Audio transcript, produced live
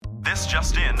This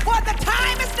just in. For the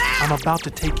time is now. I'm about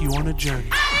to take you on a journey.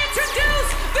 I introduce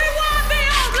the one, the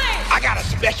only. I got a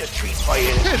special treat for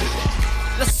you.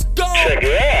 Let's go.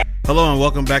 Hello and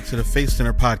welcome back to the Faith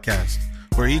Center podcast,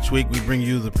 where each week we bring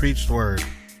you the preached word.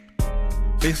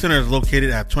 Faith Center is located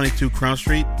at 22 Crown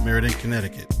Street, Meriden,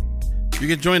 Connecticut. You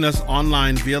can join us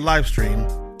online via live stream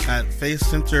at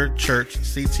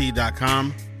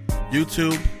faithcenterchurchct.com,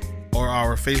 YouTube, or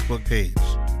our Facebook page.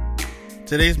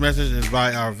 Today's message is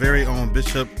by our very own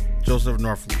Bishop Joseph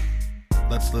Norfleet.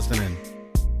 Let's listen in.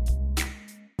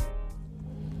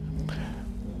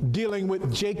 Dealing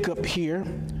with Jacob here,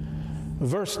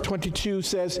 verse 22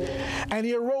 says, "And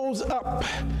he arose up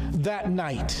that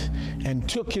night and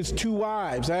took his 2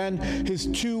 wives and his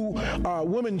 2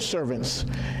 women servants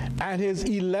and his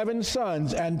 11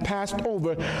 sons and passed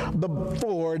over the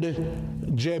ford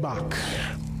Jabbok.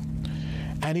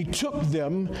 And he took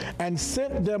them and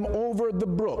sent them over the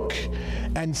brook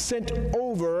and sent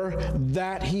over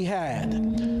that he had.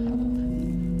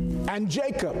 And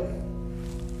Jacob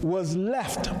was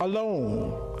left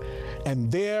alone,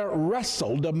 and there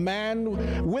wrestled a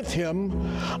man with him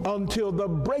until the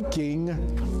breaking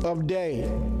of day.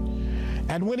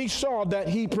 And when he saw that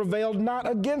he prevailed not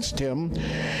against him,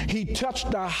 he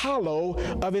touched the hollow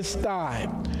of his thigh.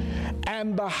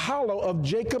 And the hollow of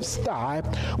Jacob's thigh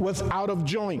was out of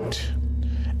joint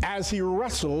as he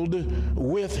wrestled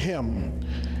with him.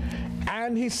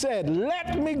 And he said,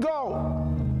 Let me go,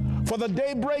 for the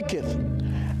day breaketh.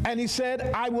 And he said,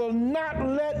 I will not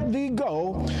let thee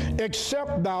go,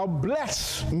 except thou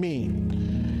bless me.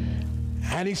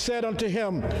 And he said unto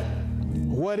him,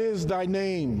 What is thy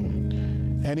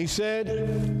name? And he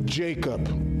said, Jacob.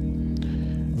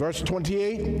 Verse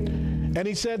 28, and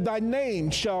he said, Thy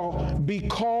name shall be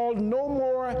called no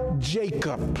more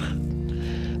Jacob,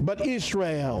 but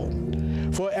Israel.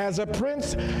 For as a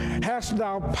prince hast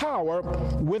thou power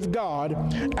with God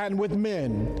and with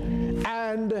men,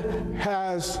 and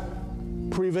has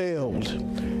prevailed.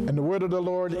 And the word of the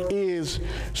Lord is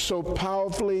so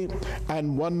powerfully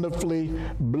and wonderfully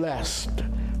blessed.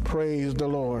 Praise the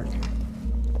Lord.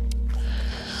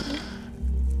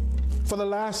 For the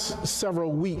last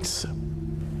several weeks,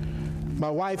 my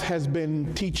wife has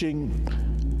been teaching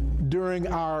during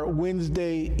our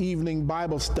Wednesday evening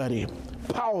Bible study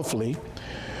powerfully.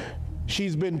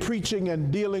 She's been preaching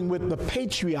and dealing with the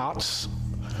patriarchs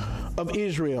of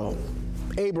Israel,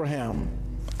 Abraham,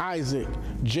 Isaac,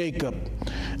 Jacob,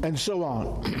 and so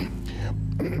on.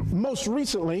 Most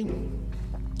recently,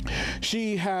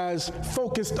 she has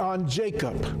focused on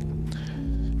Jacob.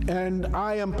 And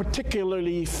I am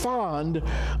particularly fond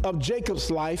of Jacob's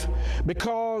life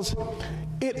because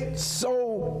it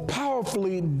so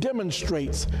powerfully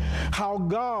demonstrates how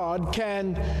God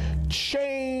can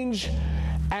change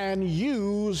and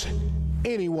use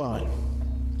anyone.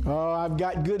 Oh, I've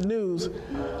got good news.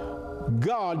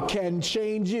 God can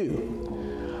change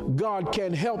you. God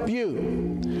can help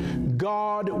you.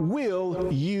 God will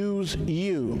use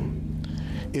you.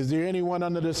 Is there anyone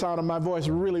under the sound of my voice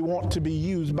who really want to be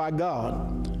used by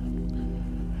God?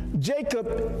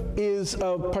 Jacob is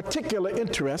of particular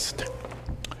interest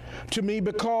to me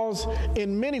because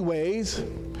in many ways,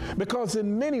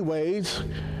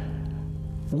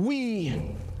 we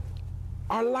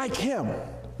are like him.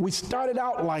 We started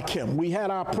out like him. We had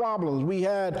our problems. We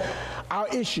had our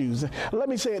issues. Let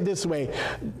me say it this way.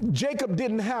 Jacob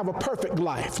didn't have a perfect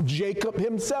life. Jacob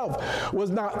himself was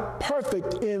not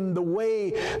perfect in the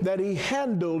way that he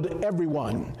handled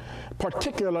everyone,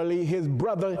 particularly his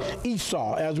brother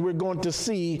Esau, as we're going to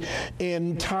see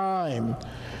in time.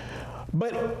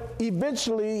 But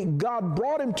eventually, God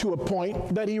brought him to a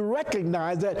point that he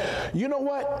recognized that, you know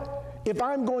what? If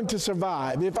I'm going to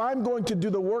survive, if I'm going to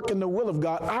do the work and the will of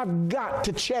God, I've got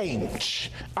to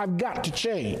change. I've got to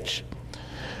change.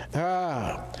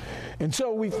 And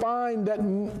so we find that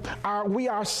we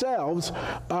ourselves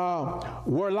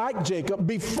were like Jacob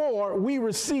before we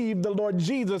received the Lord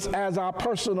Jesus as our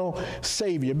personal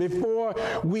Savior, before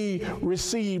we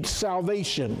received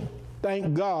salvation.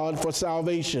 Thank God for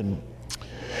salvation.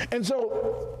 And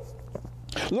so,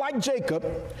 like Jacob,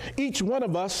 each one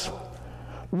of us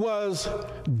was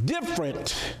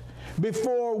different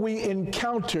before we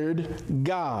encountered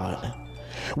God.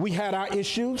 We had our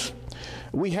issues,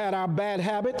 we had our bad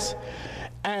habits,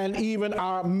 and even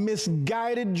our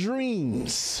misguided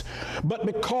dreams. But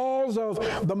because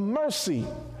of the mercy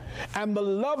and the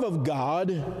love of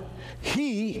God,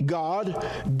 God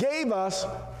gave us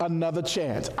another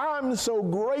chance. I'm so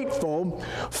grateful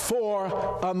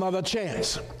for another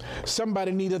chance.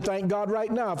 Somebody need to thank God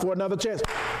right now for another chance.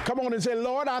 Come on and say,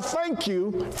 Lord, I thank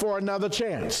you for another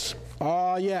chance.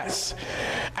 Oh, yes.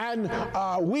 And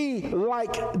we,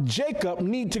 like Jacob,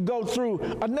 need to go through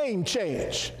a name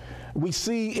change. We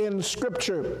see in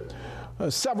Scripture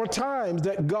several times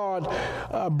that God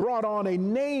brought on a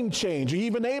name change,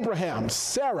 even Abraham,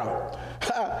 Sarah,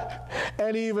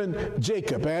 and even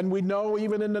Jacob. And we know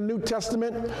even in the New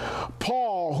Testament,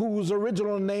 Paul, whose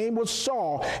original name was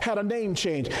Saul, had a name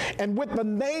change. And with the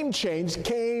name change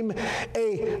came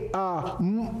a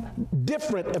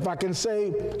different, if I can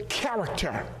say,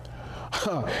 character.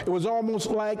 It was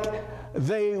almost like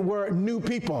they were new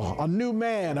people, a new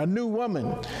man, a new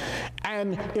woman.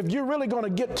 And if you're really going to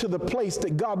get to the place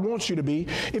that God wants you to be,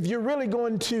 if you're really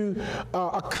going to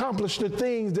accomplish the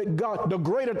things that God, the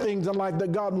greater things in life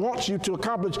that God wants you to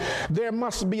accomplish, there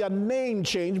must be a name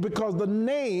change, because the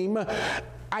name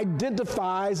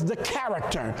identifies the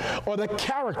character, or the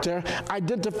character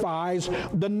identifies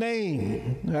the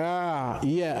name.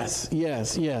 Yes.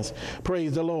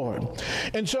 Praise the Lord.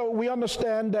 And so we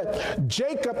understand that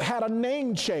Jacob had a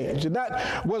name change, and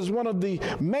that was one of the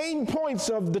main points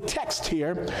of the text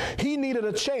here. He needed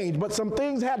a change, but some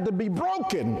things had to be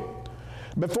broken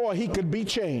before he could be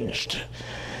changed.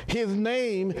 His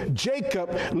name,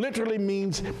 Jacob, literally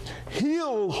means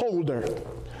heel holder,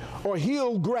 or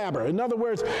heel grabber. In other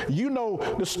words, you know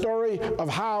the story of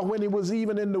how when he was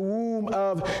even in the womb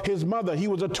of his mother, he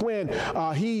was a twin,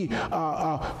 he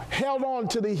held on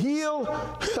to the heel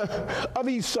of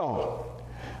Esau.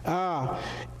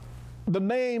 The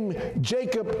name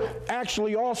Jacob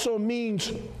actually also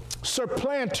means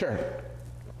supplanter.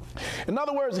 In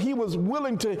other words, he was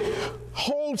willing to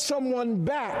hold someone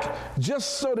back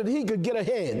just so that he could get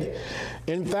ahead.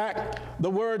 In fact, the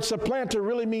word supplanter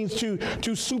really means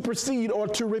to supersede or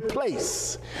to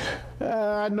replace.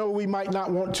 I know we might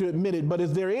not want to admit it, but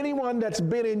is there anyone that's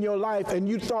been in your life and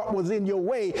you thought was in your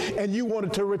way and you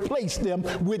wanted to replace them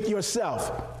with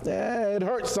yourself? It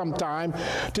hurts sometimes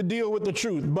to deal with the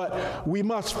truth, but we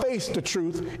must face the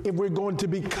truth if we're going to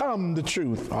become the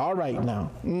truth. All right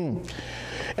now.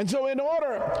 And so in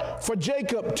order for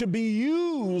Jacob to be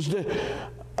used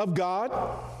of God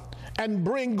and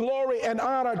bring glory and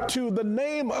honor to the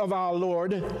name of our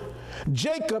Lord,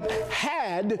 Jacob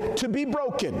had to be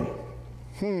broken.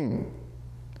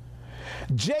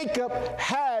 Jacob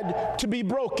had to be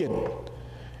broken.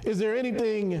 Is there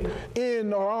anything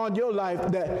in or on your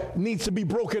life that needs to be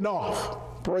broken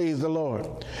off? Praise the Lord.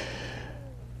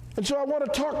 And so I want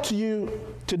to talk to you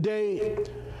today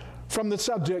from the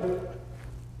subject,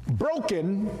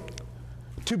 broken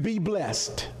to be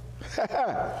blessed.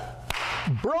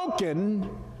 Broken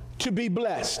to be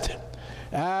blessed.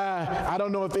 I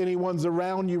don't know if anyone's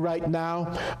around you right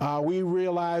now. We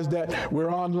realize that we're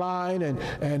online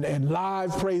and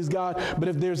live, praise God. But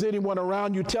if there's anyone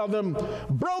around you, tell them,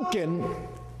 broken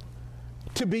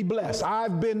to be blessed.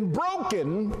 I've been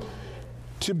broken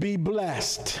to be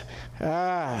blessed.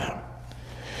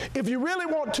 If you really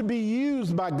want to be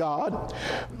used by God,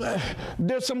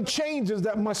 there's some changes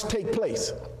that must take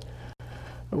place.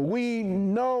 We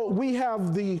know we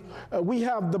have the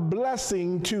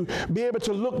blessing to be able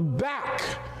to look back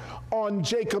on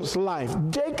Jacob's life.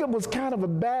 Jacob was kind of a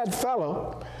bad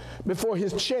fellow before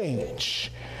his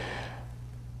change.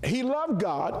 He loved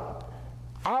God.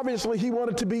 Obviously, he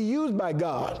wanted to be used by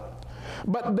God.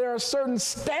 But there are certain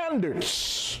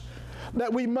standards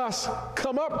that we must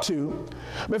come up to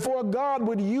before God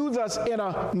would use us in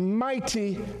a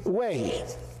mighty way.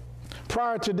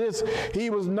 Prior to this, he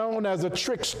was known as a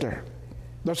trickster,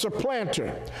 the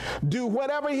supplanter. Do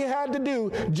whatever he had to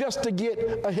do just to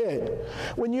get ahead.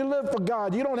 When you live for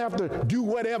God, you don't have to do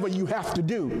whatever you have to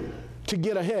do to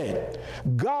get ahead.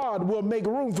 God will make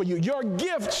room for you. Your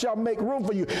gift shall make room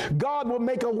for you. God will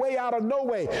make a way out of no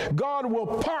way. God will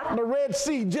part the Red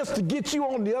Sea just to get you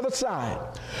on the other side.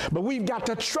 But we've got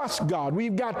to trust God.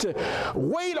 We've got to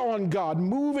wait on God,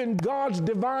 move in God's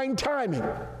divine timing.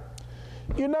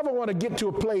 You never want to get to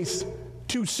a place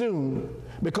too soon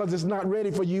because it's not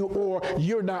ready for you or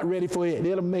you're not ready for it.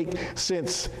 It'll make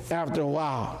sense after a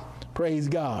while. Praise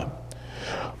God.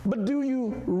 But do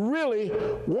you really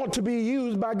want to be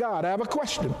used by God? I have a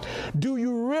question. Do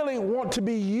you really want to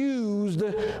be used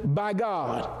by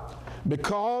God?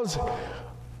 Because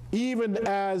even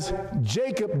as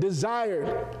Jacob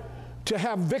desired to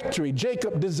have victory,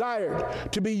 Jacob desired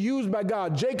to be used by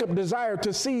God, Jacob desired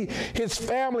to see his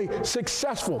family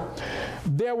successful,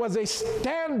 there was a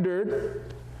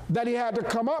standard that he had to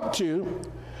come up to,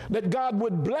 that God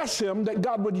would bless him, that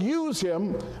God would use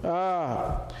him.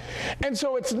 And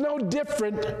so it's no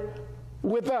different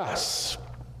with us.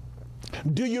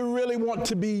 Do you really want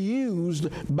to be used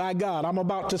by God? I'm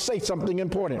about to say something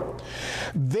important.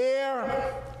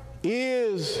 There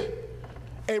is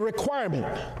a requirement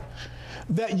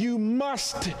that you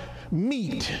must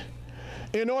meet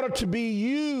in order to be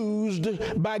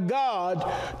used by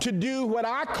God to do what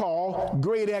I call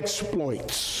great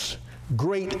exploits.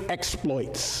 Great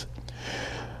exploits.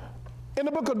 In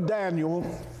the book of Daniel,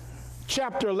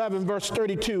 chapter 11, verse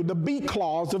 32, the B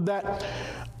clause of that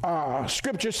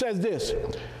scripture says this: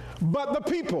 but the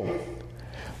people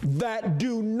that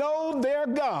do know their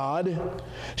God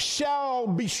shall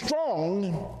be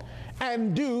strong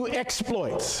and do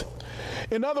exploits.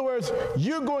 In other words,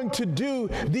 you're going to do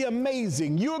the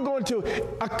amazing. You're going to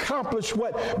accomplish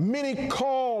what many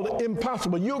call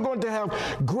impossible. You're going to have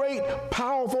great,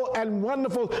 powerful, and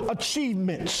wonderful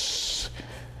achievements.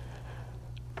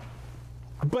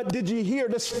 But did you hear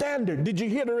the standard? Did you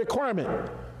hear the requirement?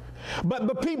 But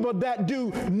the people that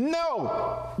do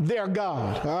know their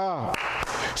God.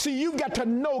 See, you've got to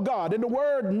know God. And the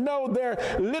word know there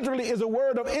literally is a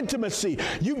word of intimacy.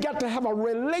 You've got to have a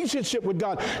relationship with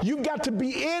God. You've got to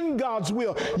be in God's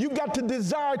will. You've got to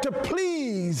desire to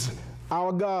please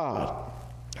our God.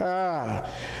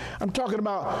 I'm talking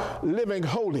about living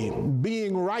holy,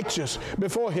 being righteous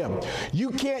before Him. You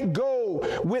can't go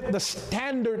with the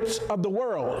standards of the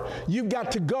world. You've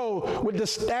got to go with the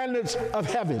standards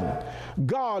of heaven.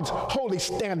 God's holy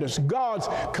standards, God's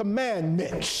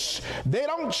commandments. They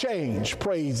don't change,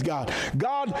 praise God.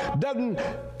 God doesn't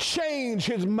change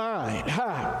His mind.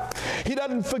 He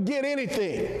doesn't forget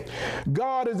anything.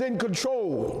 God is in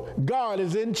control. God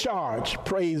is in charge.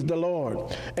 Praise the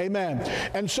Lord. Amen.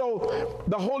 And so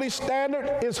the holy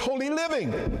standard is holy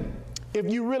living. If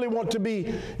you really want to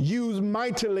be used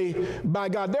mightily by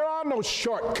God, there are no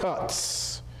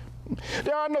shortcuts.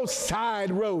 There are no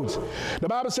side roads. The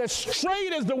Bible says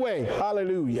straight is the way.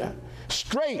 Hallelujah.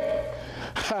 Straight.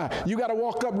 You got to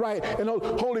walk upright and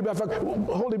holy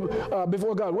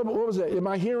before God. What was that? Am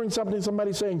I hearing something?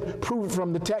 Somebody saying, prove it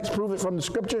from the text, prove it from the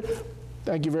scripture?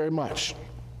 Thank you very much.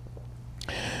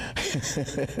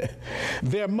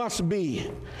 There must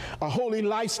be a holy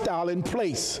lifestyle in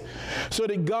place so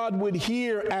that God would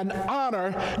hear and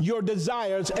honor your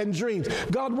desires and dreams.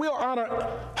 God will honor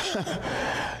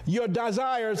your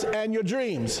desires and your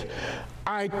dreams.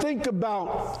 I think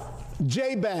about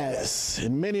Jabez,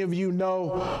 and many of you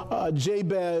know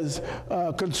Jabez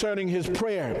concerning his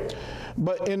prayer.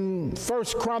 But in 1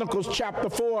 Chronicles chapter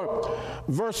 4,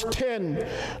 verse 10,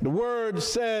 the word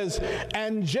says,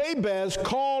 and Jabez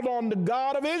called on the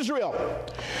God of Israel,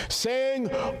 saying,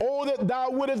 oh, that thou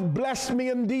wouldest bless me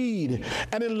indeed,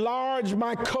 and enlarge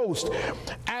my coast,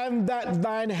 and that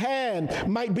thine hand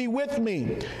might be with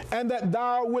me, and that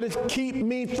thou wouldest keep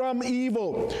me from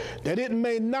evil, that it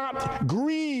may not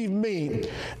grieve me.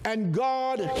 And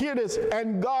God, hear this,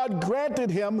 and God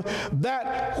granted him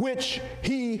that which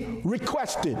he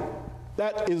requested.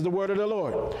 That is the word of the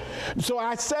Lord. So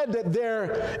I said that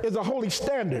there is a holy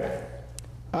standard.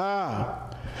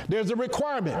 There's a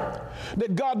requirement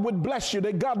that God would bless you,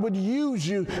 that God would use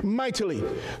you mightily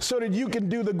so that you can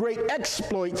do the great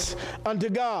exploits unto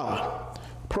God.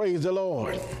 Praise the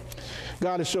Lord.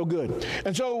 God is so good.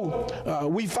 And so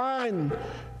we find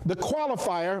the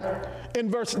qualifier in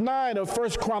verse 9 of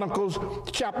 1 Chronicles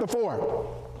chapter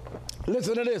 4.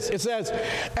 Listen to this. It says,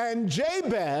 and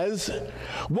Jabez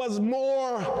was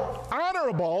more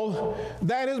honorable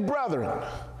than his brethren,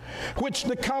 which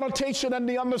the connotation and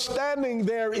the understanding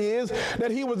there is that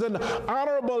he was an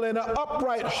honorable and an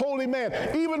upright holy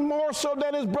man, even more so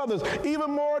than his brothers,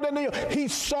 even more than he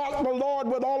sought the Lord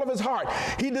with all of his heart.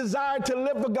 He desired to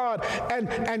live for God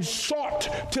and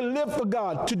sought to live for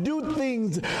God, to do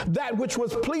things that which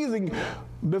was pleasing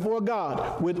before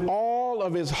God with all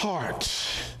of his heart.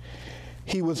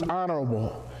 He was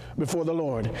honorable before the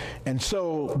Lord. And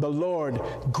so the Lord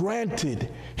granted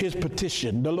his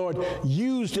petition. The Lord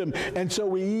used him. And so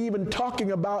we're even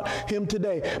talking about him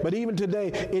today. But even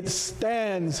today, it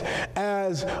stands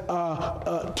as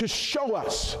to show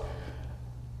us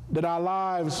that our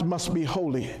lives must be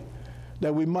holy,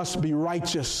 that we must be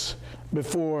righteous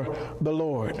before the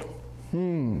Lord.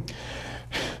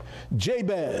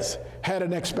 Jabez had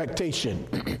an expectation.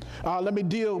 Let me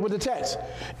deal with the text.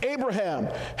 Abraham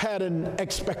had an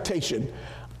expectation.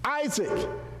 Isaac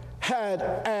had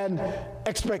an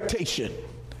expectation.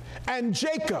 And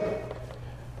Jacob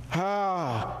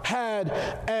had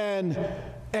an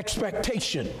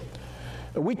expectation.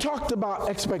 We talked about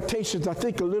expectations, I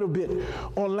think, a little bit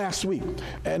on last week.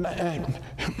 And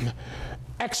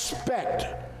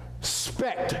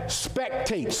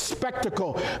spectate,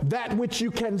 spectacle, that which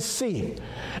you can see.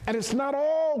 And it's not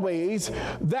always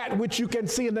that which you can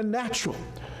see in the natural.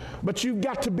 But you've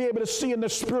got to be able to see in the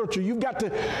spiritual. You've got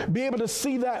to be able to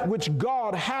see that which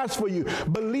God has for you.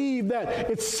 Believe that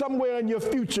it's somewhere in your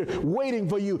future waiting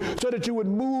for you so that you would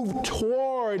move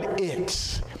toward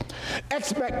it.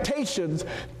 Expectations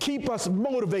keep us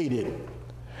motivated.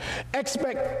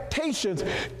 Expectations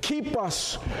keep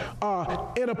us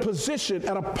in a position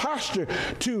and a posture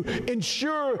to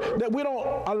ensure that we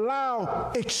don't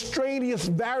allow extraneous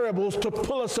variables to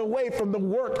pull us away from the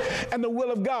work and the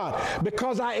will of God.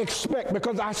 Because I expect,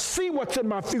 because I see what's in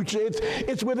my future.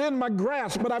 It's within my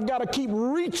grasp, but I've got to keep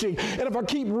reaching. And if I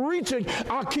keep reaching,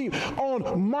 I'll keep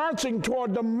on marching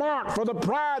toward the mark for the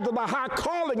prize of the high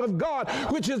calling of God,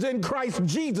 which is in Christ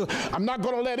Jesus. I'm not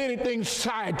going to let anything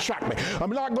sidetrack me. I'm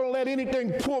not going to let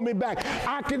anything pull me back.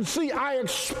 I can see, I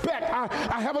expect,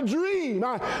 I have a dream,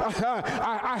 I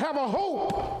have a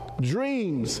hope.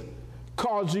 Dreams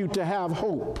cause you to have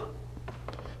hope.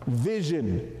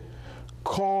 Vision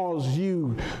cause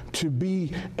you to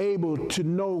be able to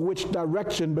know which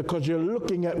direction, because you're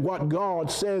looking at what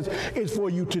God says is for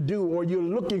you to do, or you're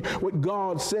looking what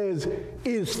God says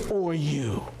is for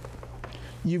you.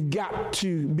 You've got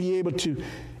to be able to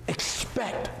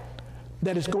expect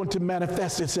that it's going to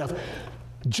manifest itself.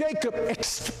 Jacob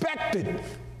expected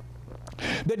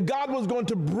that God was going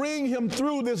to bring him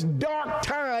through this dark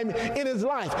time in his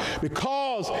life,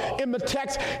 because in the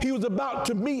text he was about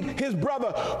to meet his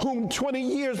brother whom 20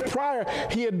 years prior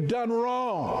he had done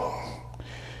wrong.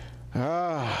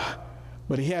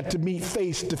 But he had to meet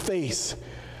face to face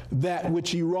that which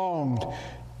he wronged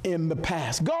in the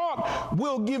past. God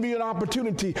will give you an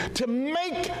opportunity to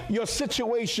make your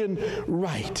situation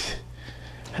right.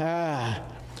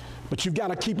 But you've got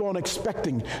to keep on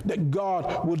expecting that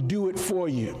God will do it for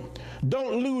you.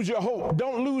 Don't lose your hope.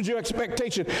 Don't lose your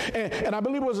expectation. And I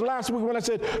believe it was last week when I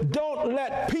said, don't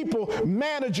let people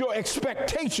manage your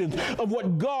expectations of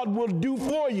what God will do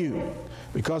for you,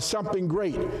 because something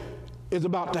great is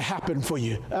about to happen for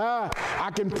you.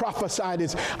 I can prophesy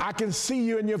this. I can see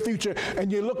you in your future,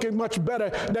 and you're looking much better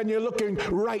than you're looking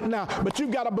right now. But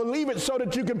you've got to believe it so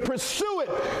that you can pursue it,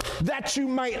 that you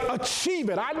might achieve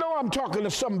it. I know I'm talking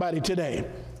to somebody today.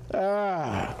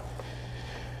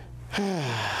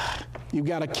 You've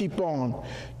got to keep on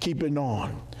keeping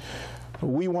on.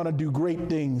 We want to do great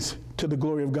things to the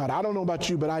glory of God. I don't know about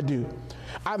you, but I do.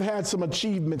 I've had some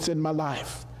achievements in my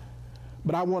life,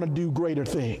 but I want to do greater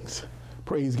things.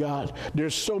 Praise God.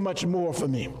 There's so much more for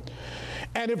me.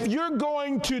 And if you're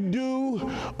going to do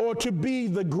or to be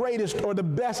the greatest or the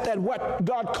best at what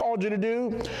God called you to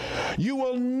do, you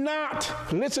will not,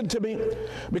 listen to me,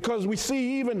 because we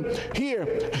see even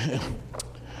here,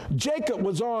 Jacob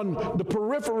was on the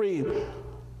periphery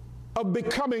of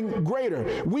becoming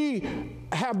greater. We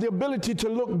have the ability to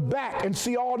look back and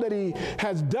see all that he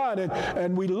has done,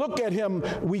 and we look at him,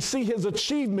 we see his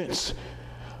achievements.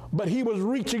 But he was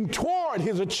reaching toward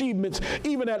his achievements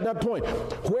even at that point.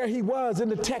 Where he was in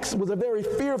the text was a very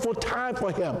fearful time for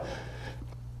him.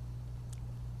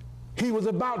 He was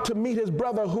about to meet his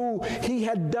brother who he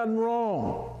had done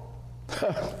wrong.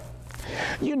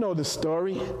 You know the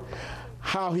story,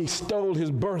 how he stole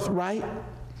his birthright.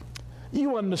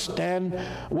 You understand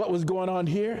what was going on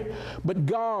here. But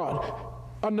God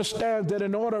understands that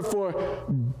in order for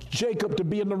Jacob to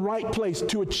be in the right place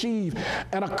to achieve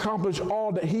and accomplish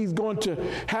all that he's going to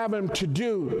have him to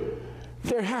do,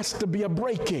 there has to be a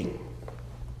breaking.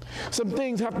 Some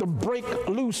things have to break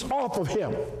loose off of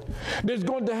him. There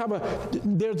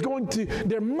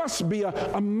must be a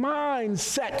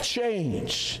mindset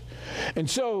change. And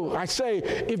so I say,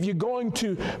 if you're going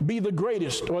to be the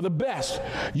greatest or the best,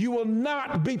 you will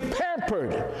not be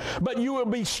pampered, but you will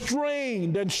be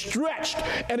strained and stretched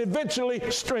and eventually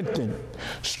strengthened.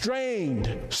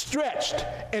 Strained, stretched,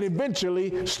 and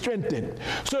eventually strengthened,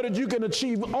 so that you can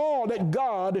achieve all that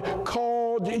God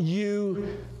called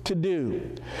you to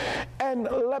do. And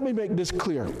let me make this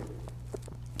clear,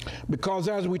 because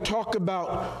as we talk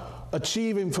about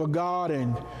achieving for God,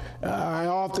 and I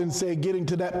often say getting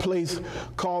to that place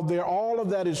called there, all of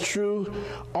that is true,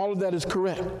 all of that is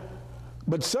correct.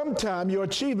 But sometimes your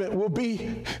achievement will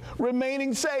be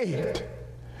remaining saved,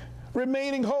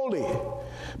 remaining holy,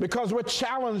 because we're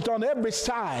challenged on every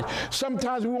side.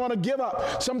 Sometimes we want to give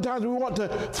up. Sometimes we want to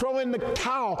throw in the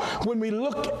towel. When we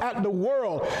look at the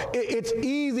world, it's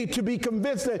easy to be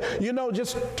convinced that,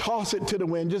 just toss it to the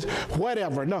wind, just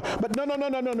whatever. No, but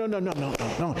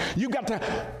no. You got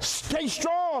to stay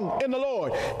strong in the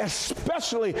Lord,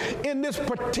 especially in this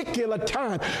particular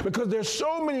time, because there's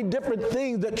so many different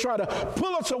things that try to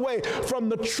pull us away from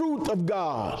the truth of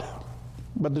God.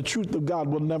 But the truth of God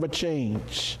will never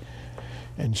change.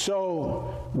 And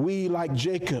so we, like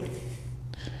Jacob,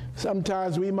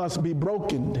 Sometimes we must be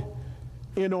broken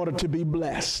in order to be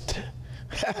blessed.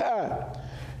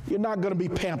 You're not going to be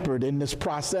pampered in this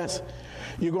process.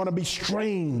 You're going to be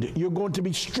strained. You're going to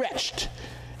be stretched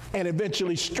and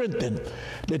eventually strengthened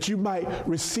that you might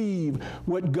receive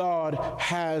what God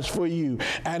has for you.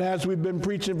 And as we've been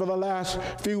preaching for the last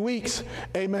few weeks,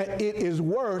 amen, it is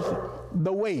worth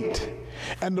the wait.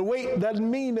 And the wait doesn't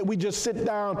mean that we just sit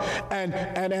down and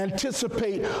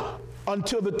anticipate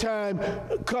until the time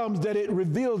comes that it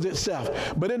reveals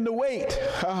itself. But in the wait,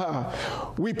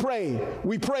 we pray,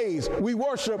 we praise, we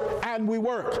worship, and we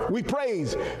work. We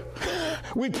praise,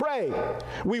 we pray,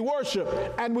 we worship,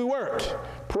 and we work.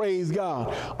 Praise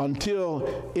God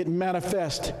until it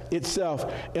manifests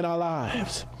itself in our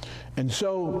lives. And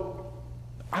so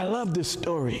I love this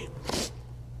story.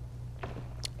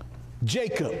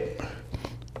 Jacob,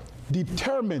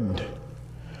 determined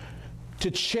to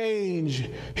change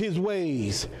his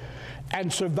ways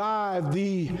and survive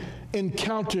the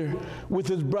encounter with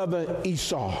his brother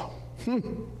Esau.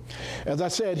 As I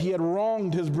said, he had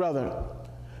wronged his brother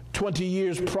 20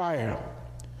 years prior.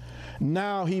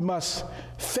 Now he must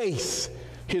face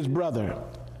his brother.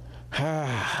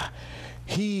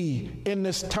 He, in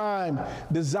this time,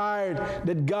 desired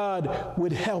that God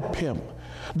would help him.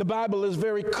 The Bible is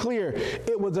very clear.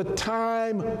 It was a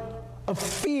time of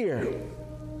fear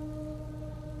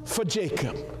for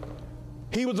Jacob.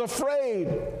 He was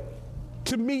afraid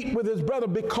to meet with his brother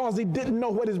because he didn't know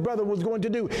what his brother was going to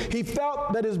do. He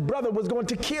felt that his brother was going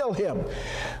to kill him.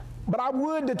 But I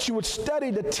would that you would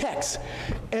study the text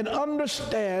and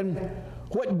understand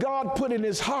what God put in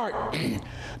his heart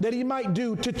that he might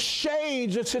do to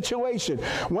change the situation.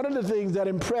 One of the things that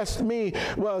impressed me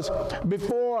was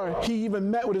before he even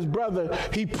met with his brother,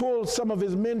 he pulled some of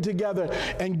his men together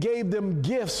and gave them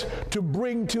gifts to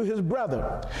bring to his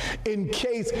brother in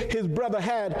case his brother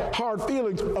had hard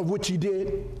feelings, of which he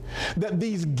did, that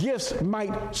these gifts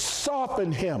might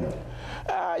soften him.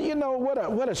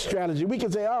 What a strategy. We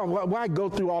can say, why go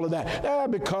through all of that?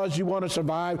 Because you want to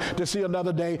survive to see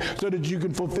another day so that you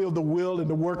can fulfill the will and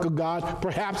the work of God.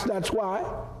 Perhaps that's why.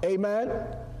 Amen.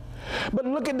 But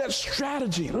look at that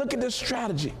strategy. Look at this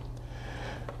strategy.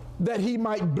 That he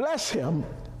might bless him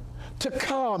to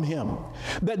calm him.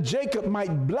 That Jacob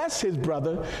might bless his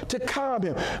brother to calm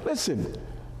him. Listen,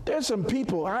 there's some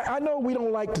people, I know we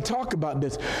don't like to talk about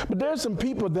this, but there's some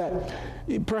people that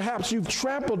perhaps you've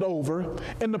trampled over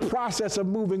in the process of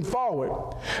moving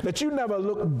forward, that you never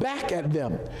look back at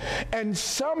them. And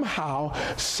somehow,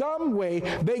 some way,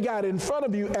 they got in front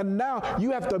of you, and now you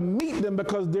have to meet them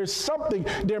because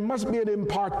there must be an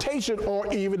impartation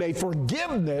or even a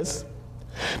forgiveness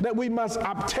that we must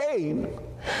obtain,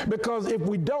 because if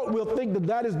we don't, we'll think that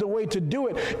that is the way to do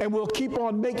it, and we'll keep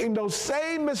on making those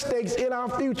same mistakes in our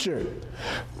future.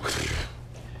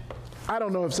 I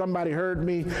don't know if somebody heard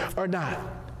me or not.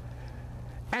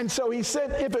 And so he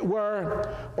said, if it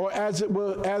were, or as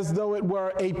though it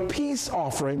were a peace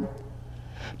offering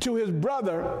to his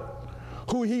brother,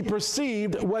 who he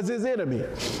perceived was his enemy.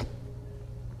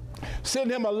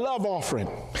 Send him a love offering.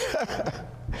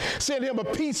 Send him a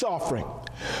peace offering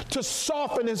to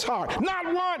soften his heart.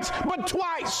 Not once, but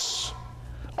twice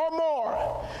or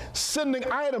more. Sending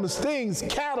items, things,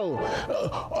 cattle,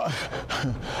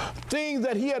 things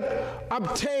that he had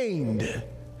obtained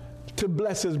to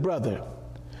bless his brother.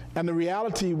 And the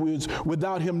reality was,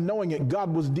 without him knowing it,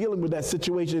 God was dealing with that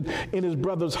situation in his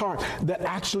brother's heart that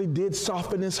actually did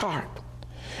soften his heart.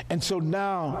 And so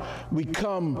now we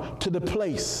come to the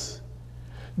place,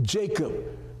 Jacob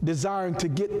desiring to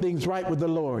get things right with the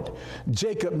Lord.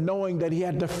 Jacob, knowing that he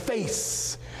had to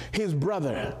face his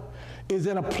brother, is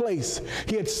in a place.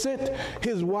 He had sent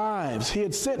his wives, he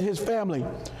had sent his family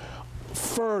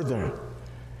further.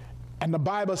 And the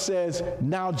Bible says,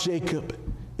 now Jacob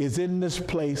is in this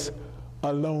place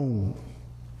alone.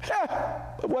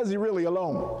 But was he really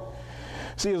alone?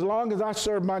 See, as long as I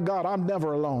serve my God, I'm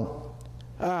never alone.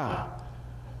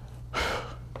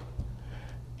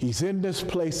 He's in this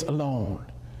place alone.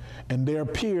 And there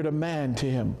appeared a man to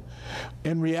him.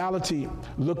 In reality,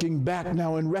 looking back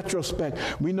now in retrospect,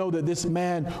 we know that this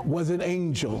man was an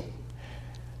angel.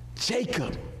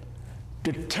 Jacob,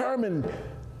 determined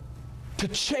to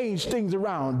change things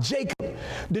around. Jacob,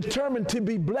 determined to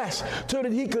be blessed so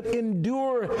that he could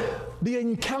endure the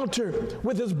encounter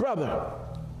with his brother.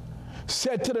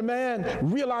 Said to the man,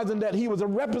 realizing that he was a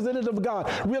representative of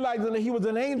God, realizing that he was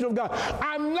an angel of God,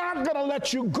 I'm not going to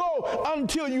let you go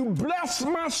until you bless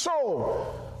my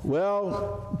soul.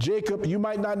 Well, Jacob, you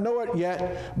might not know it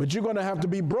yet, but you're going to have to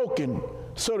be broken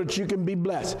so that you can be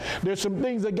blessed. There's some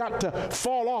things that got to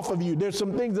fall off of you. There's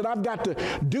some things that I've got to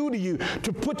do to you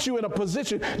to put you in a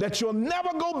position that you'll never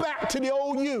go back to the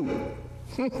old you.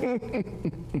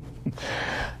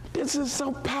 This is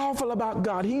so powerful about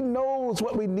God. He knows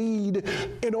what we need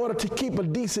in order to keep a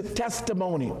decent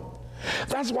testimony.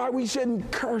 That's why we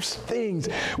shouldn't curse things.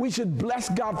 We should bless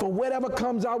God for whatever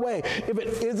comes our way. If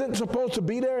it isn't supposed to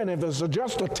be there, and if it's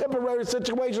just a temporary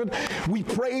situation, we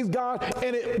praise God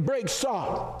and it breaks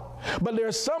off. But there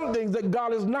are some things that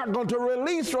God is not going to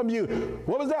release from you.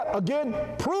 What was that? Again,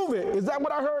 prove it. Is that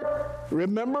what I heard?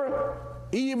 Remember,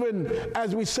 even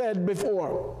as we said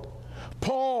before,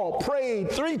 Paul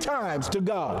prayed 3 times to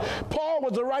God. Paul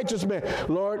was a righteous man.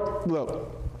 Lord,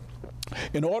 look,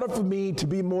 in order for me to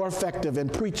be more effective in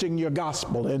preaching your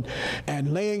gospel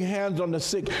and laying hands on the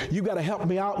sick, you got to help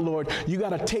me out, Lord. You got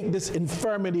to take this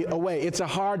infirmity away. It's a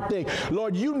hard thing.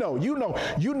 Lord, you know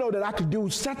that I could do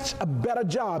such a better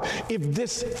job if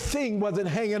this thing wasn't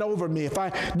hanging over me, if I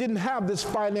didn't have this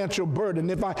financial burden,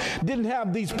 if I didn't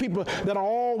have these people that are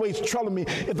always troubling me,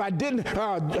 if I didn't,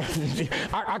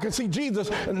 I can see Jesus,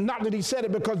 not that he said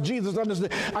it because Jesus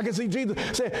understood, I can see Jesus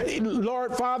say,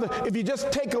 Lord, Father, if you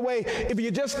just take away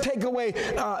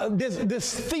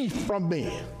this thief from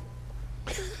me.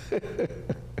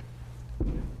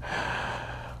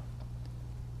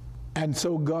 And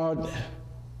so God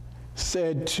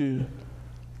said to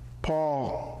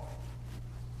Paul,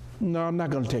 no, I'm not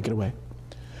going to take it away.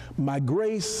 My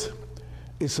grace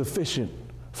is sufficient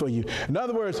for you. In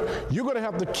other words, you're going to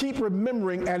have to keep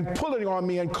remembering and pulling on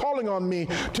me and calling on me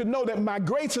to know that my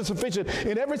grace is sufficient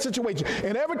in every situation.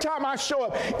 And every time I show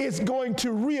up, it's going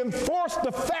to reinforce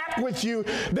the fact with you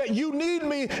that you need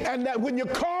me and that when you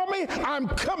call me, I'm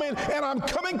coming and I'm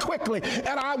coming quickly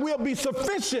and I will be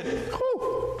sufficient.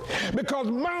 Whew. Because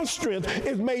my strength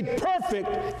is made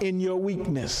perfect in your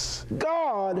weakness.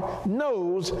 God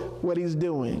knows what he's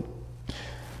doing.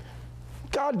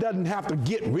 God doesn't have to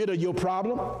get rid of your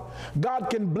problem. God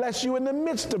can bless you in the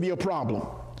midst of your problem.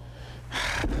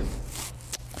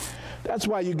 That's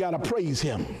why you got to praise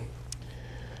him.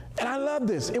 And I love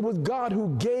this. It was God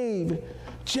who gave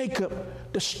Jacob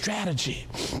the strategy.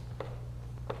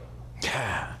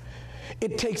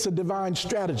 It takes a divine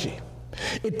strategy.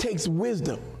 It takes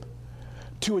wisdom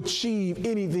to achieve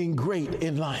anything great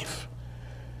in life.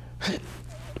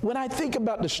 When I think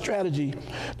about the strategy,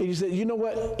 he said, you know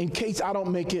what, in case I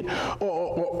don't make it,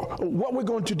 or what we're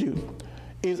going to do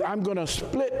is I'm going to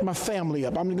split my family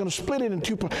up. I'm going to split it in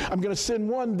 2 parts. I'm going to send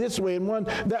one this way and one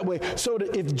that way, so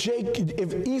that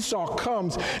if Esau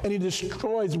comes and he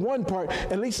destroys one part,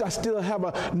 at least I still have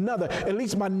another. At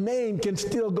least my name can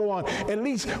still go on. At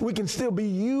least we can still be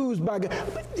used by God.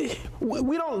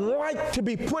 We don't like to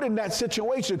be put in that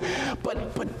situation,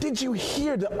 but did you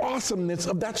hear the awesomeness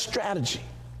of that strategy?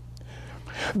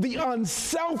 The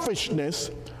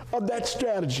unselfishness of that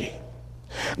strategy.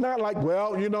 Not like,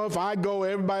 well, you know, if I go,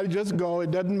 everybody just go.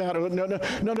 It doesn't matter.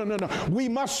 No. We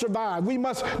must survive. We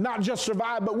must not just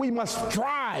survive, but we must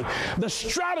thrive. The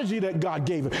strategy that God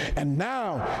gave him. And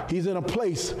now he's in a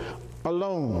place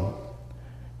alone.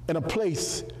 In a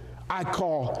place I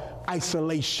call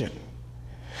isolation.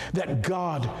 That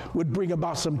God would bring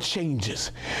about some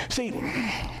changes. See,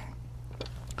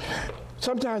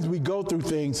 sometimes we go through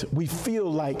things, we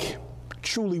feel like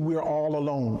truly we're all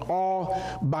alone,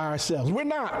 all by ourselves. We're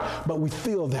not, but we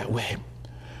feel that way.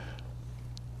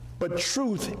 But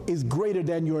truth is greater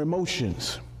than your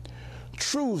emotions.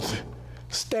 Truth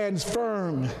stands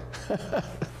firm.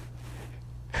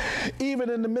 Even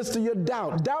in the midst of your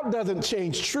doubt. Doubt doesn't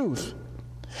change truth.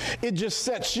 It just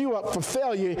sets you up for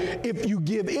failure if you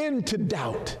give in to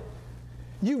doubt.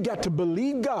 You've got to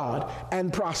believe God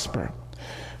and prosper.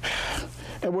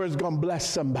 And where it's going to bless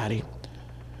somebody.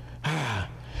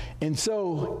 And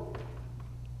so,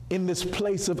 in this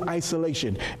place of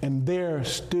isolation, and there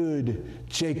stood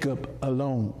Jacob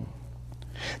alone.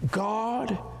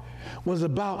 God was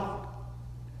about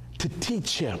to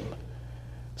teach him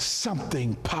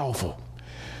something powerful.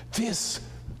 This,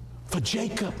 for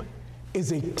Jacob,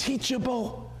 is a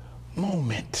teachable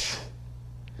moment.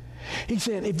 He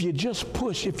said, if you just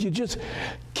push, if you just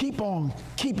keep on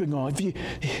keeping on,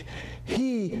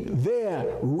 he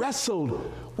there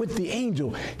wrestled with the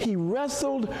angel. He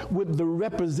wrestled with the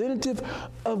representative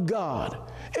of God.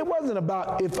 It wasn't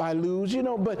about if I lose,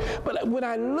 but when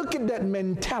I look at that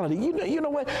mentality, you know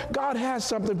what? God has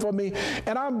something for me,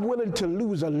 and I'm willing to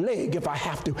lose a leg if I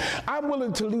have to. I'm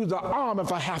willing to lose an arm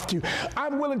if I have to.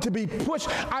 I'm willing to be pushed.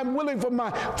 I'm willing for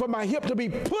my hip to be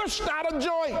pushed out of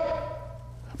joint.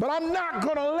 But I'm not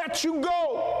going to let you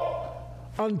go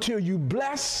until you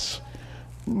bless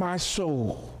my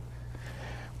soul.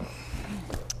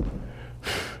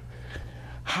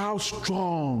 How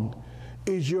strong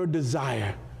is your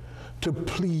desire to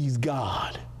please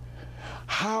God?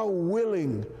 How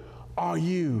willing are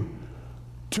you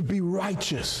to be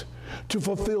righteous, to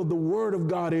fulfill the word of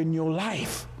God in your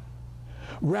life,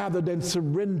 rather than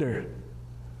surrender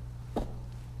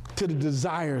to the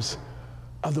desires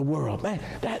of the world? Man,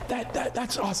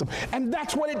 that's awesome. And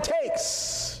that's what it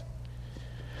takes.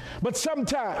 But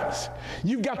sometimes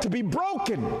you've got to be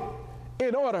broken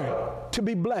in order to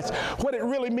be blessed. What it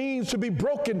really means to be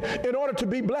broken in order to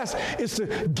be blessed is to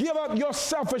give up your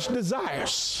selfish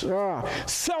desires.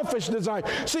 Selfish desire.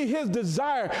 See, his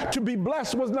desire to be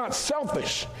blessed was not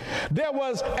selfish. There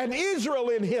was an Israel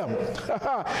in him.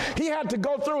 He had to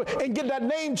go through and get that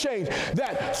name change.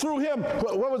 That through him,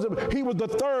 what was it? He was the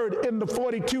third in the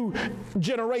 42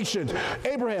 generations.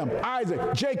 Abraham,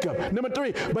 Isaac, Jacob, number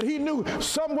 3. But he knew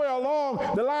somewhere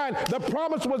along the line the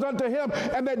promise was unto him,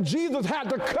 and that Jesus had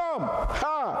to come.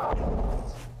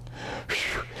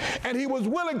 And he was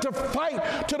willing to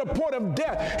fight to the point of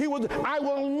death. I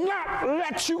will not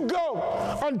let you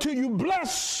go until you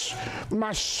bless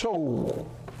my soul.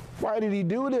 Why did he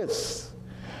do this?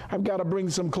 I've got to bring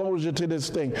some closure to this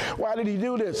thing. Why did he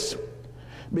do this?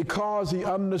 Because he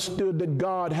understood that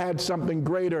God had something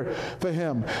greater for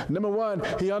him. Number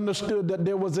 1, he understood that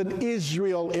there was an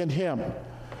Israel in him.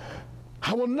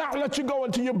 I will not let you go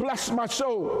until you bless my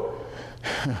soul.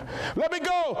 Let me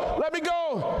go. Let me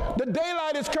go. The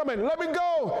daylight is coming. Let me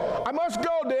go. I must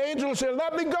go. The angel said,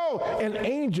 let me go. An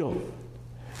angel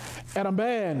and a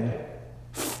man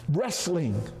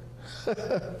wrestling.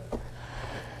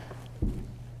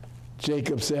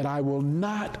 Jacob said, I will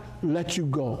not let you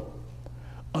go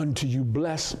until you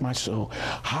bless my soul.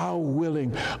 How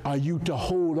willing are you to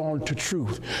hold on to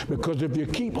truth? Because if you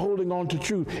keep holding on to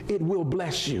truth, it will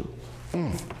bless you.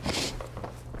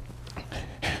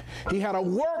 He had a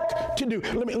work to do.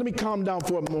 Let me calm down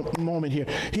for a moment here.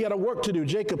 He had a work to do.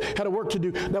 Jacob had a work to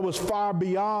do that was far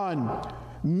beyond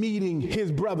meeting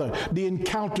his brother, the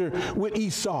encounter with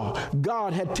Esau.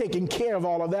 God had taken care of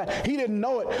all of that. He didn't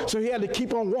know it, so he had to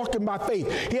keep on walking by faith.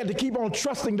 He had to keep on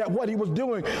trusting that what he was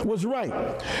doing was right.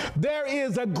 There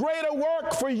is a greater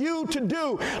work for you to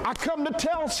do. I come to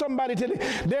tell somebody today,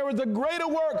 there is a greater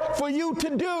work for you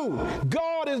to do.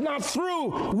 God is not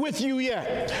through with you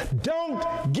yet.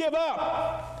 Don't give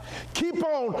up. Keep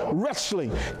on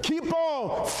wrestling. Keep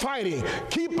on fighting.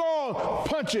 Keep on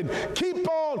punching. Keep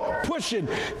on pushing.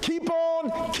 Keep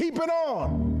on keeping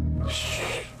on.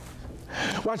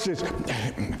 Watch this.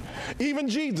 Even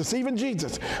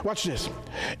Jesus. Watch this.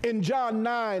 In John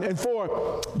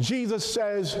 9:4, Jesus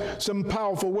says some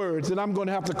powerful words, and I'm going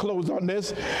to have to close on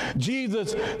this.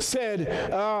 Jesus said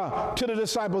to the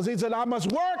disciples, he said, I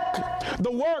must work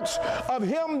the works of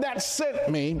him that sent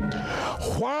me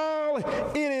while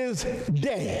it is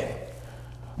day.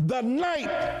 The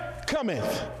night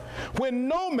cometh when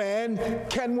no man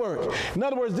can work. In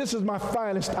other words, this is my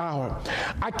finest hour.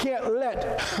 I can't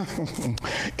let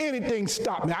anything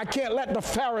stop me. I can't let the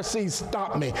Pharisees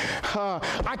stop me.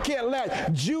 I can't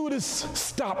let Judas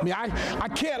stop me. I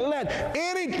can't let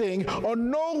anything or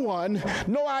no one,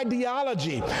 no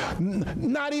ideology,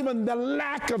 not even the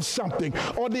lack of something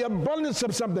or the abundance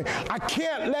of something. I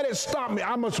can't let it stop me.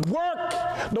 I must work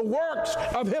the works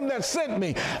of him that sent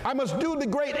me. I must do the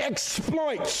great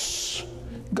exploits.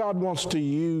 God wants to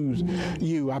use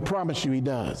you. I promise you he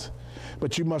does.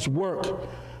 But you must work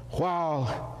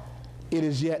while it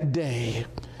is yet day.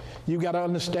 You got to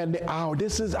understand the hour.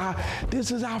 This is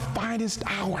our finest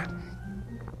hour.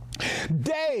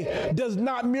 Day does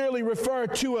not merely refer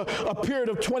to a period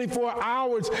of 24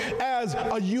 hours as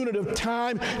a unit of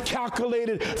time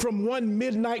calculated from one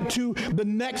midnight to the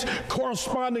next,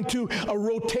 corresponding to a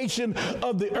rotation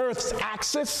of the Earth's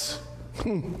axis.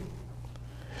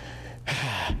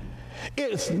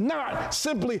 It's not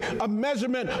simply a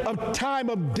measurement of time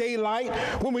of daylight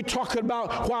when we're talking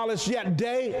about while it's yet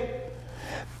day.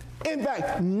 In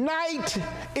fact, night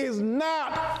is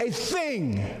not a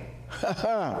thing.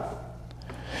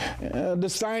 The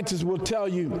scientists will tell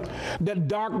you that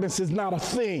darkness is not a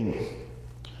thing.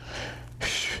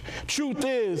 Truth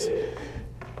is,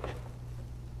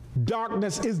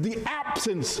 darkness is the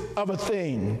absence of a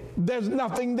thing. There's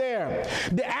nothing there.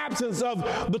 The absence of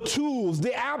the tools,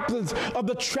 the absence of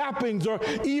the trappings, or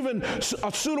even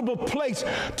a suitable place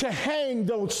to hang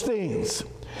those things.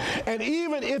 And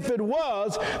even if it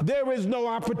was, there is no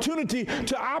opportunity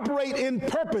to operate in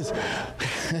purpose.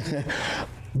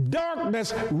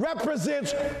 Darkness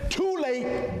represents too late.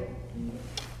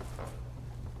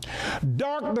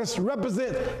 Darkness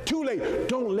represents too late.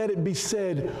 Don't let it be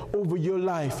said over your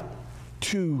life,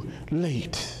 too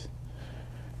late.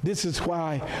 This is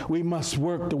why we must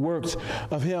work the works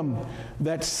of him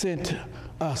that sent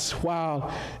us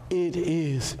while it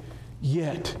is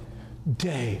yet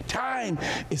day. Time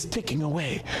is ticking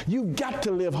away. You got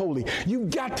to live holy. You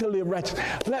got to live righteous.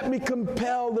 Let me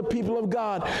compel the people of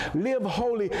God. Live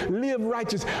holy. Live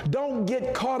righteous. Don't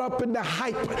get caught up in the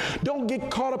hype. Don't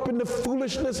get caught up in the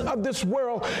foolishness of this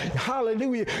world.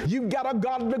 Hallelujah. You got a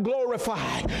God to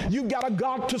glorify. You got a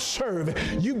God to serve.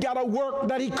 You got a work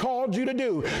that he called you to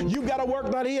do. You got a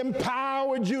work that he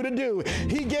empowered you to do.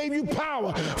 He gave you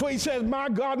power. For he says, my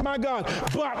God,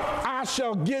 but I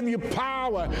shall give you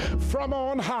power from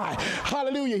on high.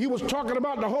 Hallelujah. He was talking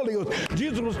about the Holy Ghost.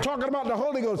 Jesus was talking about the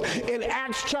Holy Ghost in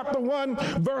Acts chapter 1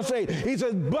 verse 8. He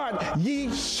says, but ye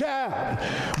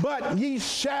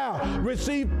shall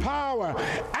receive power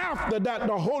after that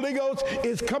the Holy Ghost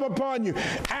is come upon you,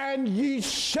 and ye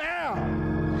shall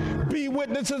be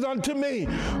witnesses unto me,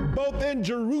 both in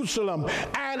Jerusalem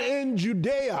and in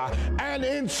Judea and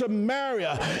in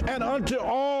Samaria and unto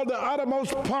all the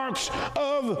uttermost parts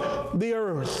of the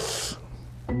earth.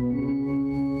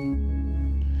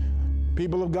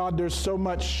 People of God, there's so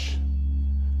much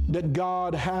that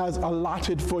God has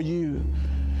allotted for you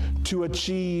to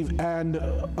achieve and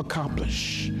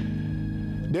accomplish.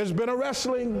 There's been a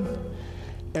wrestling,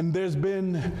 and there's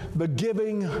been the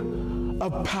giving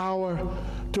of power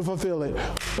to fulfill it.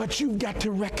 But you've got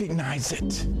to recognize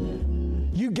it.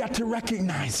 You've got to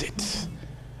recognize it.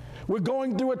 We're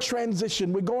going through a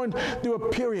transition. We're going through a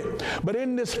period. But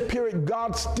in this period,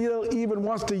 God still even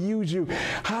wants to use you.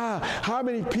 How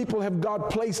many people have God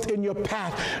placed in your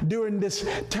path during this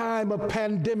time of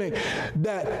pandemic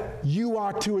that you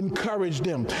are to encourage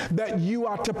them, that you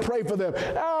are to pray for them?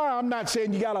 I'm not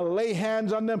saying you got to lay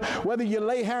hands on them. Whether you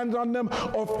lay hands on them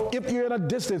or if you're in a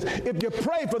distance, if you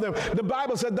pray for them, the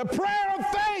Bible said the prayer of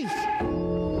faith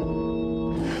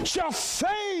shall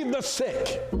save the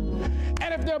sick.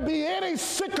 And if there be any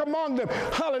sick among them,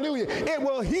 hallelujah, it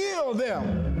will heal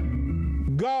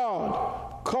them.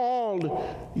 God called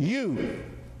you.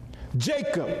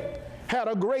 Jacob had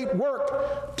a great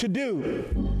work to do.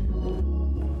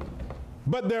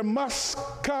 But there must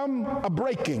come a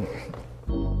breaking.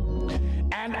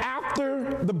 And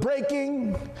after the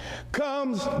breaking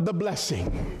comes the blessing.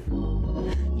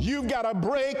 You've got to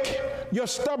break your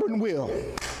stubborn will.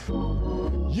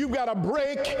 You've got to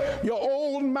break your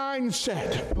old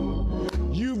mindset.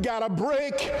 You've got to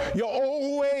break your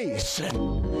old ways.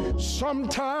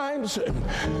 Sometimes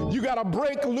you got to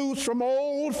break loose from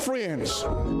old friends.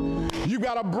 You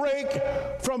got to break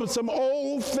from some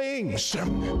old things.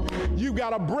 You got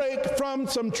to break from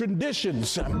some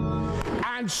traditions.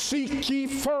 And seek ye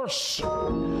first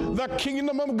the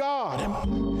kingdom of God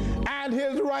and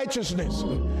his righteousness,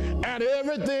 and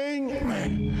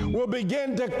everything will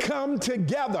begin to come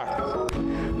together.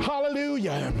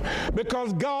 Hallelujah.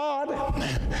 Because God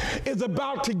is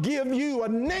about to give you a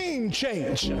name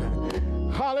change.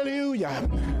 Hallelujah.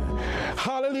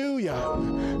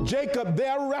 Hallelujah. Jacob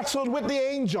there wrestled with the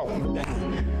angel.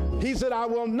 He said, I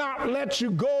will not let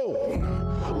you go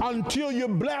until you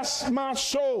bless my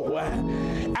soul.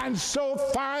 And so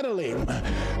finally,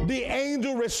 the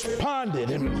angel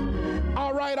responded.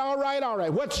 All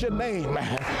right. What's your name?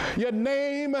 Your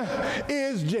name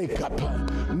is Jacob.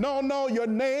 No, your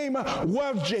name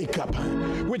was Jacob,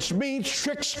 which means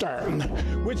trickster,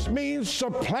 which means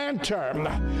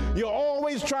supplanter. You're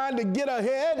always trying to get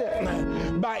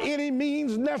ahead by any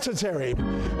means necessary,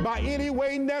 by any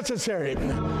way necessary.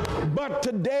 But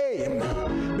today,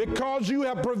 because you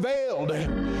have prevailed,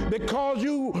 because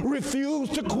you refuse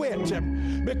to quit,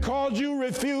 because you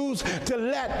refuse to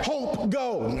let hope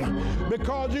go,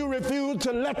 because you refuse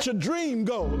to let your dream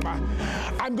go,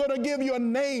 I'm going to give you a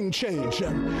name change.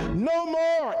 No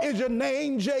more is your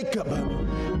name Jacob,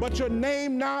 but your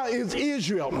name now is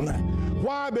Israel.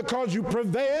 Why? Because you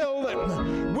prevailed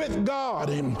with God.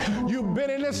 You've been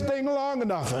in this thing long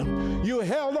enough. You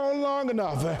held on long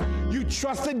enough. You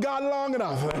trusted God long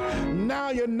enough. Now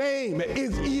your name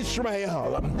is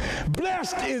Israel.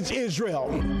 Blessed is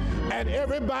Israel. And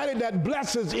everybody that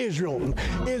blesses Israel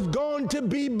is going to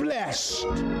be blessed.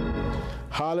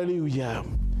 Hallelujah.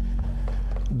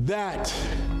 That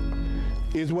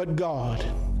is what God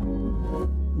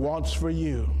wants for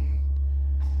you.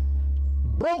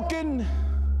 Broken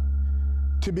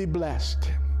to be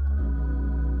blessed.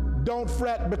 Don't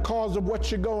fret because of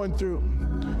what you're going through.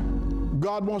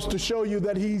 God wants to show you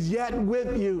that he's yet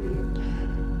with you,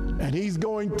 and he's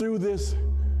going through this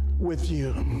with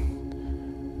you.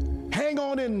 Hang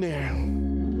on in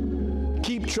there.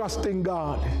 Keep trusting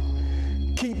God.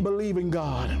 Keep believing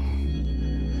God.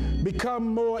 become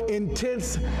more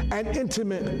intense and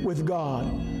intimate with God,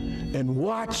 and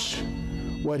watch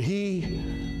what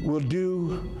He will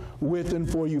do with and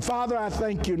for you. Father, I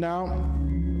thank you now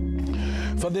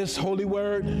for this holy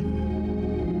word,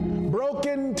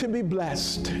 broken to be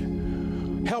blessed.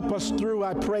 Help us through,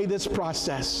 I pray, this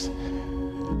process,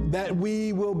 that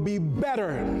we will be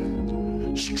better,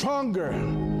 stronger,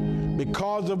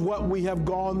 because of what we have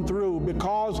gone through,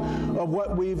 because of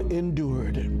what we've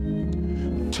endured.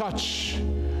 Touch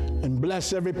and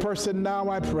bless every person now,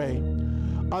 I pray,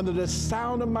 under the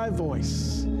sound of my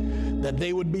voice, that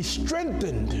they would be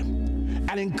strengthened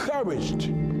and encouraged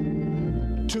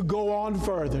to go on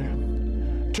further,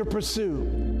 to pursue,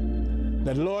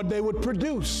 that, Lord, they would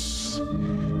produce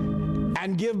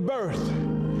and give birth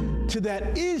to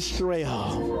that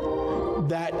Israel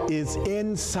that is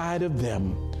inside of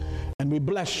them. And we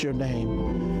bless your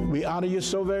name. We honor you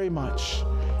so very much.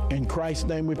 In Christ's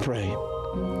name we pray.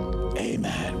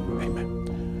 Amen.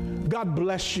 Amen. God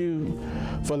bless you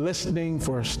for listening,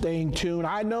 for staying tuned.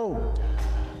 I know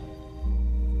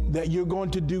that you're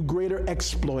going to do greater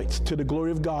exploits to the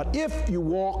glory of God if you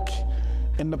walk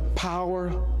in the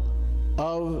power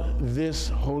of this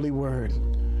holy word.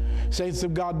 Saints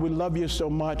of God, we love you so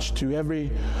much. To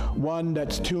everyone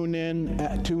that's tuned in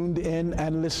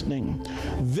and listening,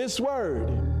 this word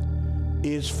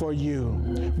is for you.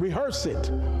 Rehearse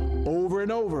it over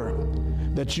and over,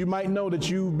 that you might know that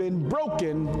you've been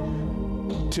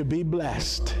broken to be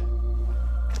blessed.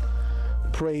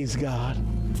 Praise God.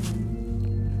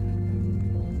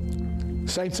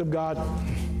 Saints of God,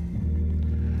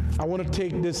 I want to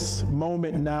take this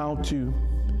moment now to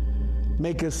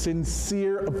make a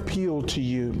sincere appeal to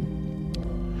you.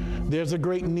 There's a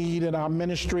great need in our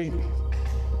ministry.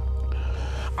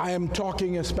 I am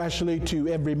talking especially to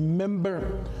every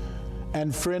member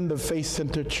and friend of Faith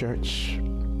Center Church.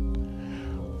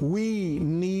 We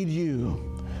need you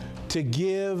to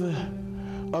give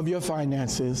of your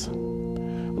finances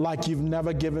like you've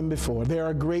never given before. There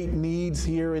are great needs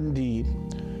here indeed.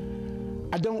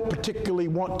 I don't particularly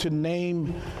want to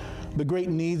name the great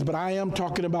needs, but I am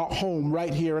talking about home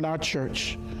right here in our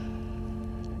church.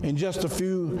 In just a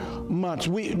few months,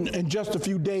 in just a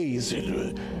few days,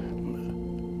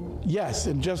 yes,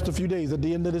 in just a few days, at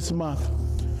the end of this month,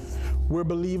 we're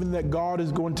believing that God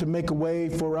is going to make a way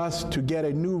for us to get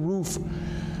a new roof.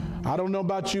 I don't know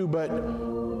about you, but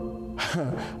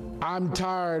I'm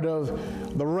tired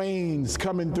of the rains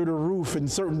coming through the roof in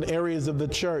certain areas of the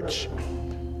church,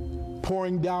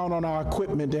 pouring down on our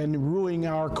equipment and ruining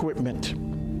our equipment.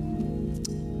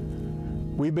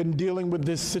 We've been dealing with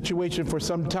this situation for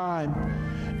some time,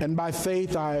 and by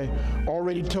faith, I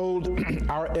already told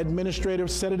our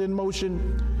administrators, set it in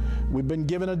motion. We've been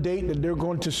given a date that they're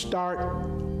going to start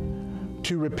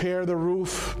to repair the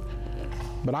roof,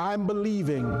 but I'm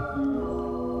believing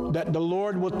that the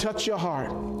Lord will touch your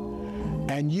heart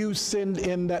and you send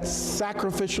in that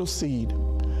sacrificial seed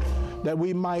that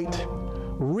we might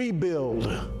rebuild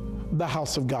the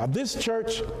house of God. This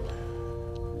church, I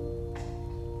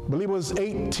believe it was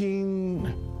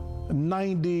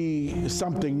 1890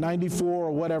 something, 94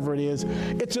 or whatever it is.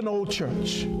 It's an old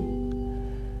church.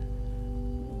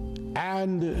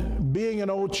 And being an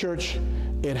old church,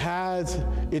 it has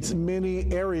its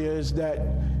many areas that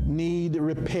need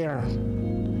repair.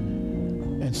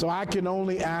 And so I can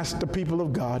only ask the people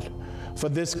of God for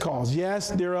this cause.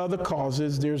 Yes, there are other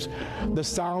causes. There's the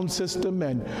sound system,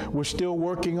 and we're still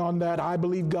working on that. I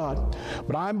believe God.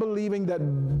 But I'm believing that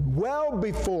well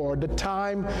before the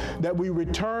time that we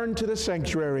return to the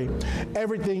sanctuary,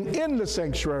 everything in the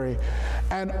sanctuary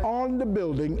and on the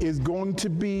building is going to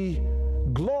be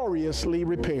gloriously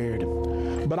repaired.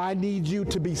 But I need you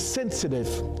to be sensitive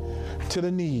to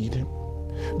the need.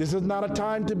 This is not a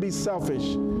time to be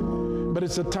selfish, but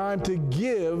it's a time to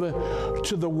give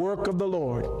to the work of the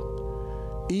Lord,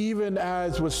 even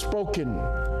as was spoken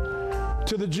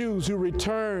to the Jews who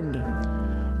returned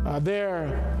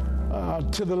there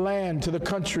to the land, to the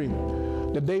country,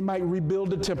 that they might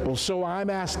rebuild the temple. So I'm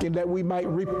asking that we might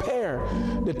repair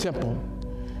the temple.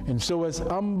 And so as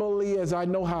humbly as I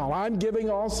know how, I'm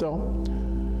giving also,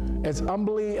 as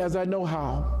humbly as I know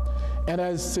how, and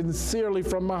as sincerely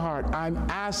from my heart, I'm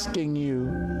asking you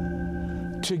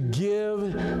to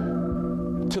give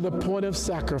to the point of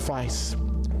sacrifice.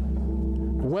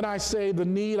 When I say the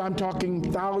need, I'm talking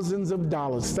thousands of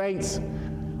dollars. Saints,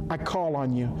 I call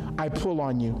on you. I pull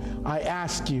on you. I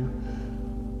ask you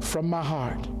from my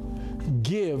heart,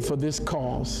 give for this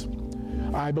cause.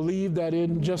 I believe that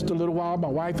in just a little while, my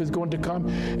wife is going to come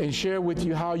and share with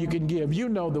you how you can give. You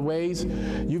know the ways.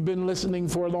 You've been listening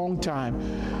for a long time.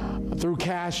 Through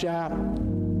Cash App,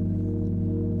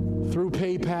 through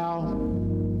PayPal,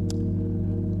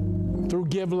 through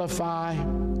Givelify,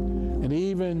 and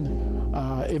even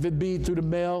if it be through the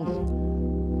mail.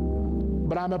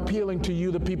 But I'm appealing to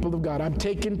you, the people of God. I'm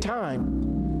taking time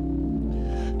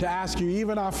to ask you,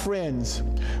 even our friends.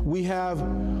 We have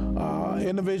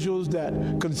individuals that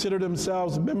consider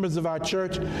themselves members of our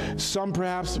church. Some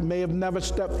perhaps may have never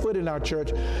stepped foot in our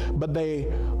church, but they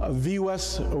view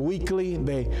us weekly.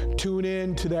 They tune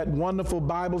in to that wonderful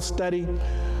Bible study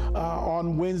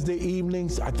on Wednesday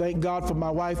evenings. I thank God for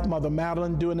my wife, Mother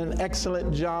Madeline, doing an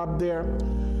excellent job there.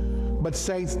 But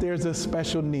saints, there's a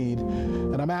special need.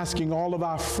 And I'm asking all of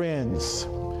our friends.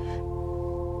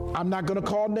 I'm not going to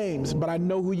call names, but I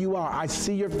know who you are. I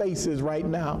see your faces right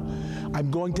now. I'm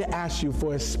going to ask you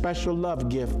for a special love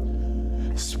gift,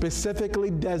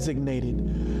 specifically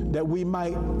designated, that we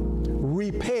might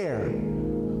repair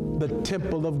the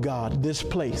temple of God, this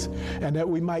place, and that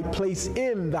we might place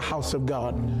in the house of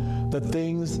God the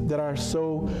things that are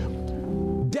so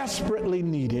desperately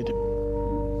needed.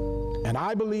 And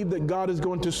I believe that God is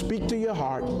going to speak to your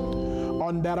heart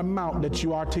on that amount that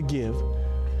you are to give.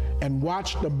 And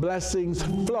watch the blessings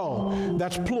flow.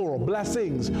 That's plural,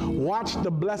 blessings. Watch the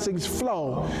blessings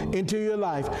flow into your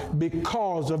life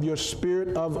because of your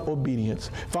spirit of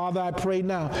obedience. Father, I pray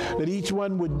now that each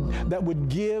one would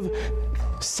give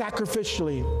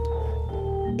sacrificially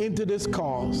into this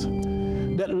cause.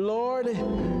 That, Lord,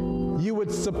 you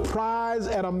would surprise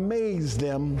and amaze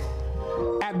them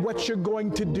at what you're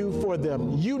going to do for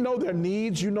them. You know their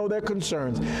needs, you know their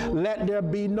concerns. Let there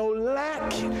be no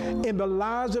lack in the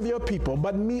lives of your people,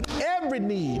 but meet every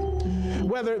need,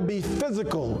 whether it be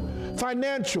physical,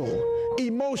 financial,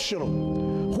 emotional,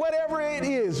 whatever it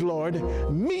is, Lord,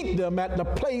 meet them at the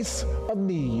place of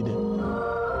need.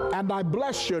 And I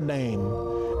bless your name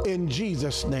in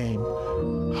Jesus' name.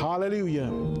 Hallelujah.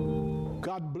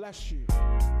 God bless you.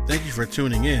 Thank you for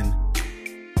tuning in.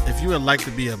 If you would like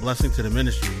to be a blessing to the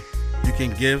ministry, you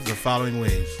can give the following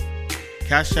ways.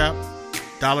 Cash App,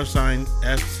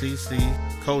 $FCC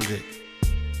Kojic.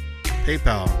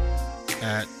 PayPal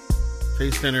at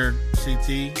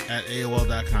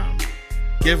faithcenterct@aol.com.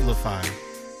 Givelify,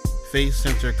 Faith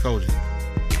Center Kojic.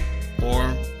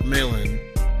 Or mail in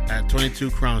at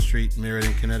 22 Crown Street,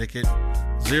 Meriden, Connecticut,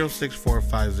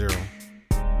 06450.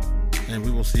 And we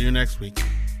will see you next week.